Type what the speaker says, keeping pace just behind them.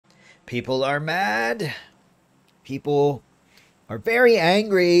People are mad. People are very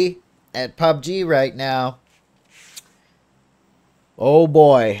angry at PUBG right now. Oh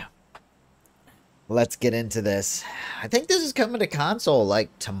boy. Let's get into this. I think this is coming to console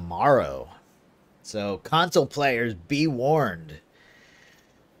like tomorrow. So console players, be warned.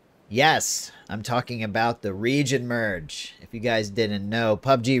 Yes, I'm talking about the region merge. If you guys didn't know,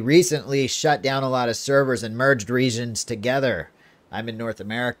 PUBG recently shut down a lot of servers and merged regions together. I'm in North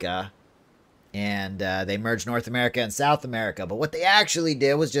America, and they merged North America and South America. But what they actually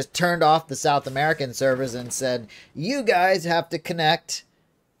did was just turned off the South American servers and said, you guys have to connect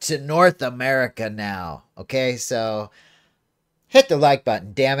to North America now. Okay, so hit the like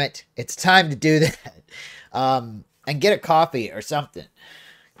button, damn it. It's time to do that. And get a coffee or something,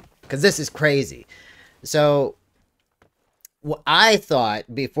 because this is crazy. So I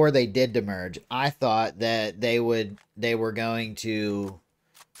thought before they did demerge, I thought that they were going to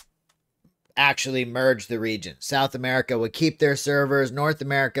actually merge the region. South America would keep their servers, North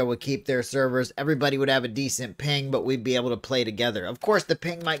America would keep their servers, everybody would have a decent ping, but we'd be able to play together. Of course, the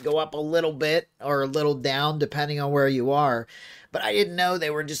ping might go up a little bit or a little down depending on where you are, but I didn't know they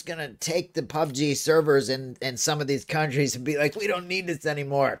were just going to take the PUBG servers in some of these countries and be like, we don't need this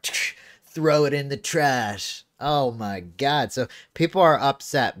anymore. Throw it in the trash. Oh my God. So people are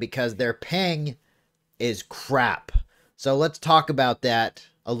upset because their ping is crap. So let's talk about that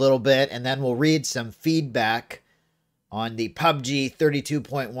a little bit, and then we'll read some feedback on the PUBG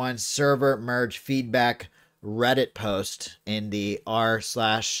 32.1 server merge feedback Reddit post in the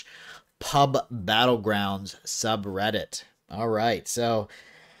r/pub battlegrounds subreddit. All right, so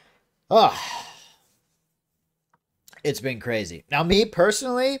it's been crazy. Now, me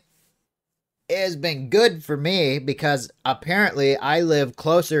personally, it has been good for me because apparently I live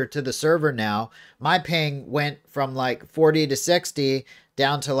closer to the server now. My ping went from like 40 to 60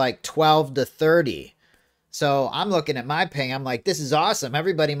 down to like 12 to 30. So I'm looking at my ping. I'm like, this is awesome.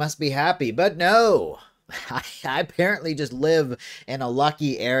 Everybody must be happy. But no, I apparently just live in a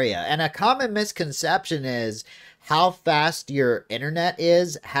lucky area. And a common misconception is how fast your internet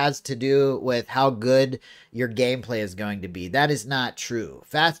has to do with how good your gameplay is going to be. That is not true.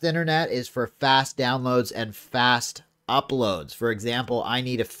 Fast internet is for fast downloads and fast uploads. For example, I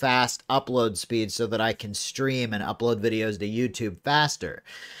need a fast upload speed so that I can stream and upload videos to YouTube faster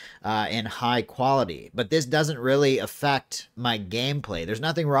in high quality. But this doesn't really affect my gameplay. There's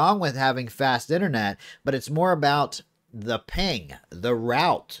nothing wrong with having fast internet, but it's more about the ping, the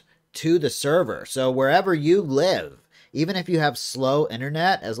route to the server. So wherever you live, even if you have slow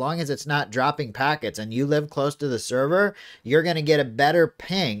internet, as long as it's not dropping packets and you live close to the server, you're going to get a better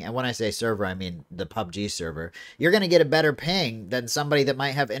ping. And when I say server, I mean the PUBG server. You're going to get a better ping than somebody that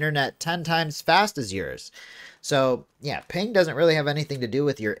might have internet 10 times fast as yours. So yeah, ping doesn't really have anything to do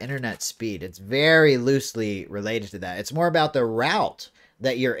with your internet speed. It's very loosely related to that. It's more about the route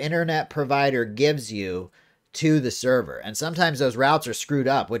that your internet provider gives you to the server. And sometimes those routes are screwed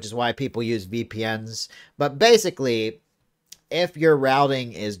up, which is why people use VPNs. But basically, if your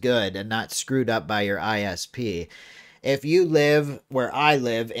routing is good and not screwed up by your ISP, if you live where I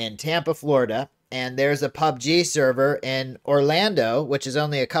live in Tampa, Florida, and there's a PUBG server in Orlando, which is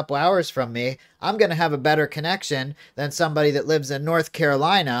only a couple hours from me, I'm going to have a better connection than somebody that lives in North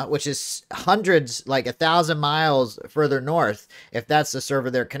Carolina, which is hundreds, like 1,000 miles further north, if that's the server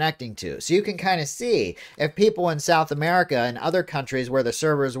they're connecting to. So you can kind of see if people in South America and other countries where the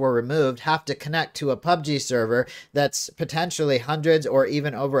servers were removed have to connect to a PUBG server that's potentially hundreds or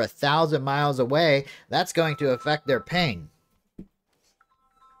even over 1,000 miles away, that's going to affect their ping.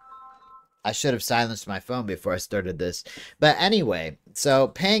 I should have silenced my phone before I started this. But anyway, so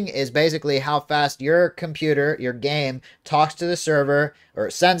ping is basically how fast your computer, your game, talks to the server or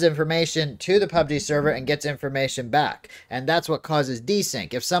sends information to the PUBG server and gets information back. And that's what causes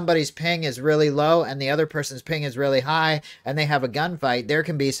desync. If somebody's ping is really low and the other person's ping is really high and they have a gunfight, there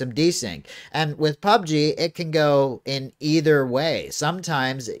can be some desync. And with PUBG, it can go in either way.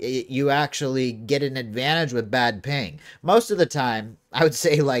 Sometimes you actually get an advantage with bad ping. Most of the time, I would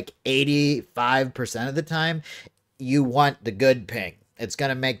say like 85% of the time, you want the good ping. It's going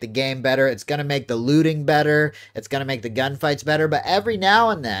to make the game better. It's going to make the looting better. It's going to make the gunfights better. But every now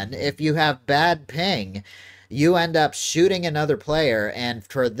and then, if you have bad ping, you end up shooting another player. And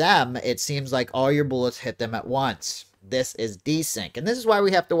for them, it seems like all your bullets hit them at once. this is desync. And this is why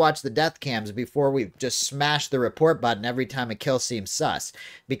we have to watch the death cams before we just smash the report button every time a kill seems sus.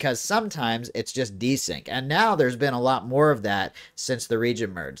 Because sometimes it's just desync. And now there's been a lot more of that since the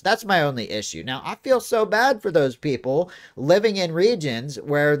region merge. That's my only issue. Now, I feel so bad for those people living in regions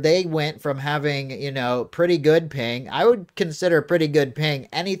where they went from having, you know, pretty good ping. I would consider pretty good ping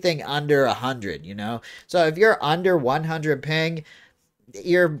anything under 100, you know? So if you're under 100 ping,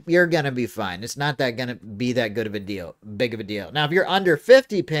 you're gonna be fine. It's not that gonna be that good of a deal, big of a deal. Now, if you're under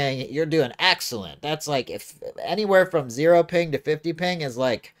 50 ping, you're doing excellent. That's like, if anywhere from 0 ping to 50 ping is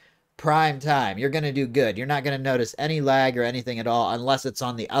like prime time. You're gonna do good. You're not gonna notice any lag or anything at all unless it's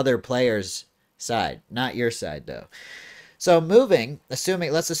on the other player's side, not your side though. So moving,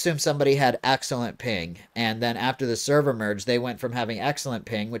 let's assume somebody had excellent ping, and then after the server merge, they went from having excellent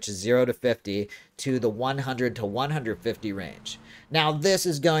ping, which is 0 to 50, to the 100 to 150 range. Now, this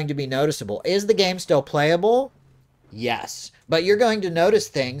is going to be noticeable. Is the game still playable? Yes. But you're going to notice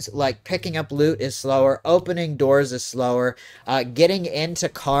things like picking up loot is slower, opening doors is slower, getting into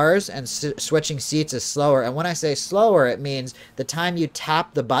cars and switching seats is slower. And when I say slower, it means the time you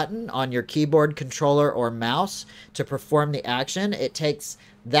tap the button on your keyboard, controller, or mouse to perform the action, it takes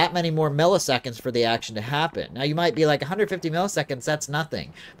that many more milliseconds for the action to happen. Now, you might be like 150 milliseconds, that's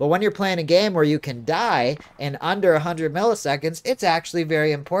nothing. But when you're playing a game where you can die in under 100 milliseconds, it's actually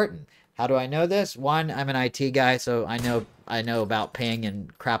very important. How do I know this? One, I'm an IT guy, so I know about ping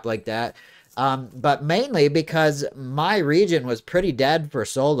and crap like that. But mainly because my region was pretty dead for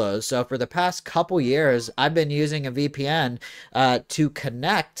solos. So for the past couple years, I've been using a VPN to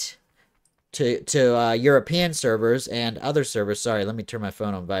connect to European servers and other servers. Sorry, let me turn my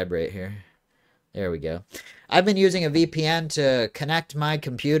phone on vibrate here. There we go. I've been using a VPN to connect my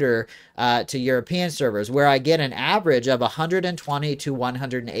computer to European servers where I get an average of 120 to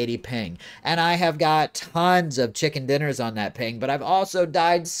 180 ping. And I have got tons of chicken dinners on that ping, but I've also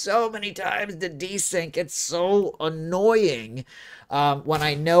died so many times to desync. It's so annoying when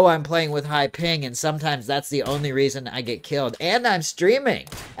I know I'm playing with high ping, and sometimes that's the only reason I get killed. And I'm streaming,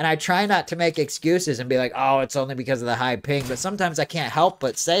 and I try not to make excuses and be like, oh, it's only because of the high ping, but sometimes I can't help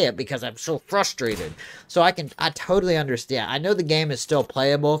but say it because I'm so frustrated. So I totally understand. I know the game is still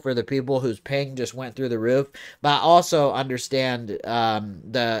playable for the people whose ping just went through the roof, but I also understand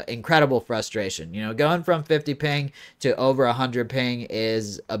the incredible frustration. You know, going from 50 ping to over 100 ping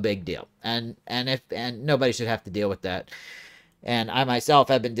is a big deal, and nobody should have to deal with that. And I myself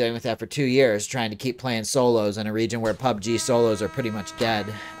have been dealing with that for 2 years, trying to keep playing solos in a region where PUBG solos are pretty much dead.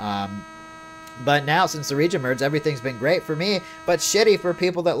 But now, since the region merge, everything's been great for me, but shitty for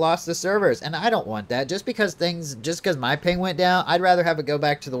people that lost the servers. And I don't want that. Just because my ping went down, I'd rather have it go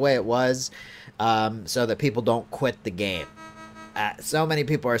back to the way it was, so that people don't quit the game. So many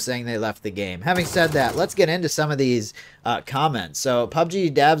people are saying they left the game. Having said that, let's get into some of these comments. So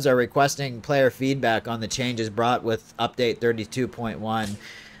PUBG devs are requesting player feedback on the changes brought with update 32.1.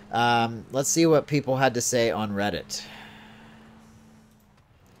 Let's see what people had to say on Reddit.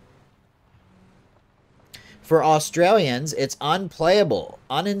 For Australians, it's unplayable,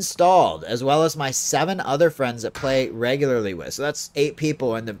 uninstalled, as well as my 7 other friends that play regularly with. So that's 8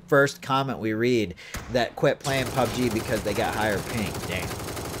 people in the first comment we read that quit playing PUBG because they got higher ping. Damn.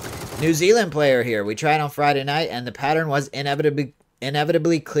 New Zealand player here. We tried on Friday night, and the pattern was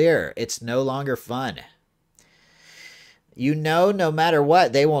inevitably clear. It's no longer fun. You know, no matter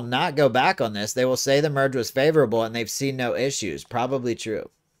what, they will not go back on this. They will say the merge was favorable and they've seen no issues. Probably true.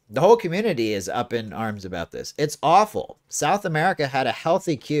 The whole community is up in arms about this. It's awful. South America had a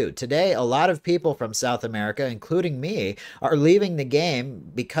healthy queue. Today, a lot of people from South America, including me, are leaving the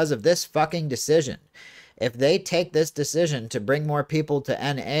game because of this fucking decision. If they take this decision to bring more people to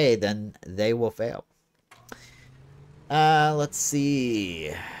NA, then they will fail. Let's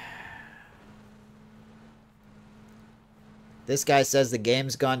see. This guy says the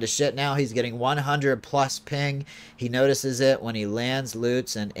game's gone to shit now. He's getting 100 plus ping. He notices it when he lands,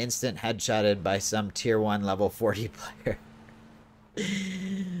 loots, and instant headshotted by some tier 1 level 40 player.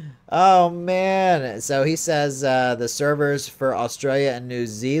 Oh, man. So he says the servers for Australia and New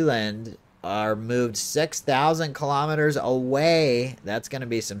Zealand are moved 6,000 kilometers away. That's going to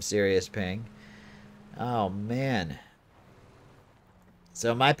be some serious ping. Oh, man.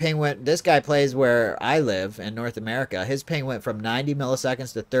 So my ping went, this guy plays where I live in North America. His ping went from 90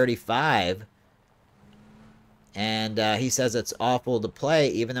 milliseconds to 35. And he says it's awful to play,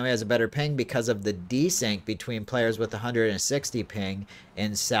 even though he has a better ping because of the desync between players with 160 ping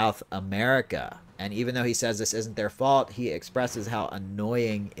in South America. And even though he says this isn't their fault, he expresses how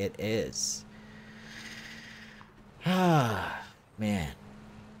annoying it is. Ah, man.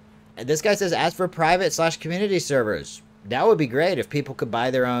 This guy says, as for private/community servers, that would be great if people could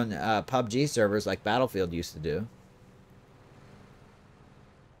buy their own PUBG servers like Battlefield used to do.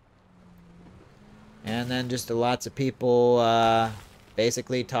 And then just lots of people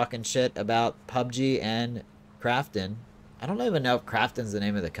basically talking shit about PUBG and Crafton. I don't even know if Crafton's the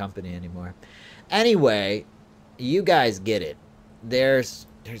name of the company anymore. Anyway, you guys get it. There's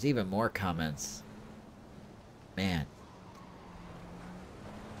even more comments. Man.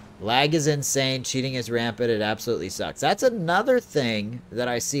 Lag is insane. Cheating is rampant. It absolutely sucks. That's another thing that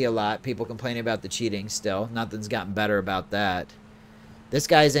I see a lot. People complaining about the cheating still. Nothing's gotten better about that. This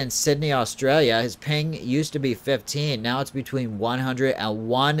guy's in Sydney, Australia. His ping used to be 15. Now it's between 100 and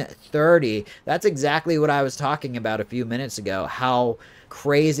 130. That's exactly what I was talking about a few minutes ago. How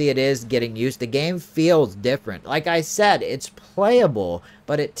crazy it is getting used. The game feels different. Like I said, it's playable,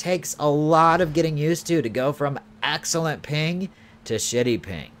 but it takes a lot of getting used to go from excellent ping to shitty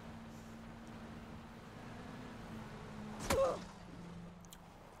ping.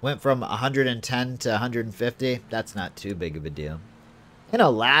 Went from 110 to 150. That's not too big of a deal. In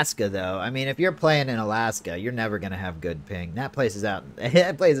Alaska, though, I mean, if you're playing in Alaska, you're never going to have good ping. That place is out.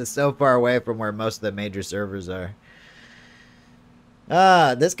 That place is so far away from where most of the major servers are.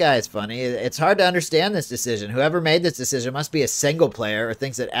 This guy is funny. It's hard to understand this decision. Whoever made this decision must be a single player or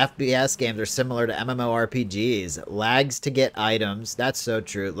thinks that FPS games are similar to MMORPGs. Lags to get items. That's so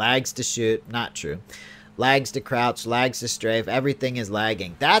true. Lags to shoot. Not true. Lags to crouch, lags to strafe, everything is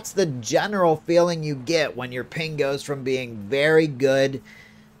lagging. That's the general feeling you get when your ping goes from being very good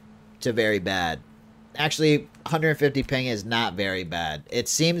to very bad. Actually, 150 ping is not very bad. It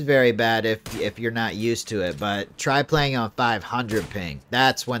seems very bad if you're not used to it, but try playing on 500 ping.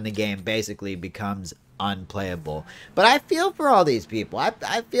 That's when the game basically becomes unplayable. But I feel for all these people.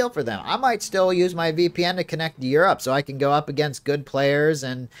 I feel for them. I might still use my VPN to connect to Europe so I can go up against good players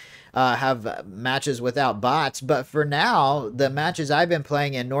and have matches without bots. But for now, the matches I've been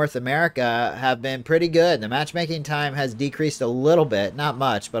playing in North America have been pretty good. The matchmaking time has decreased a little bit, not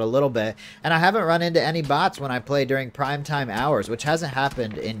much, but a little bit. And I haven't run into any bots when I play during primetime hours, which hasn't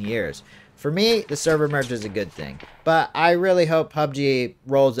happened in years. For me, the server merge is a good thing. But I really hope PUBG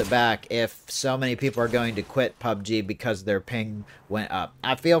rolls it back if so many people are going to quit PUBG because their ping went up.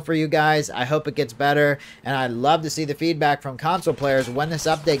 I feel for you guys. I hope it gets better. And I'd love to see the feedback from console players when this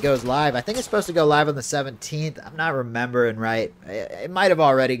update goes live. I think it's supposed to go live on the 17th. I'm not remembering right. It might have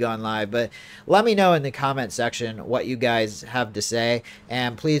already gone live. But let me know in the comment section what you guys have to say.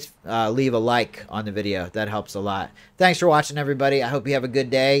 And please leave a like on the video. That helps a lot. Thanks for watching, everybody. I hope you have a good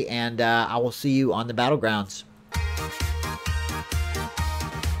day. And I will see you on the battlegrounds.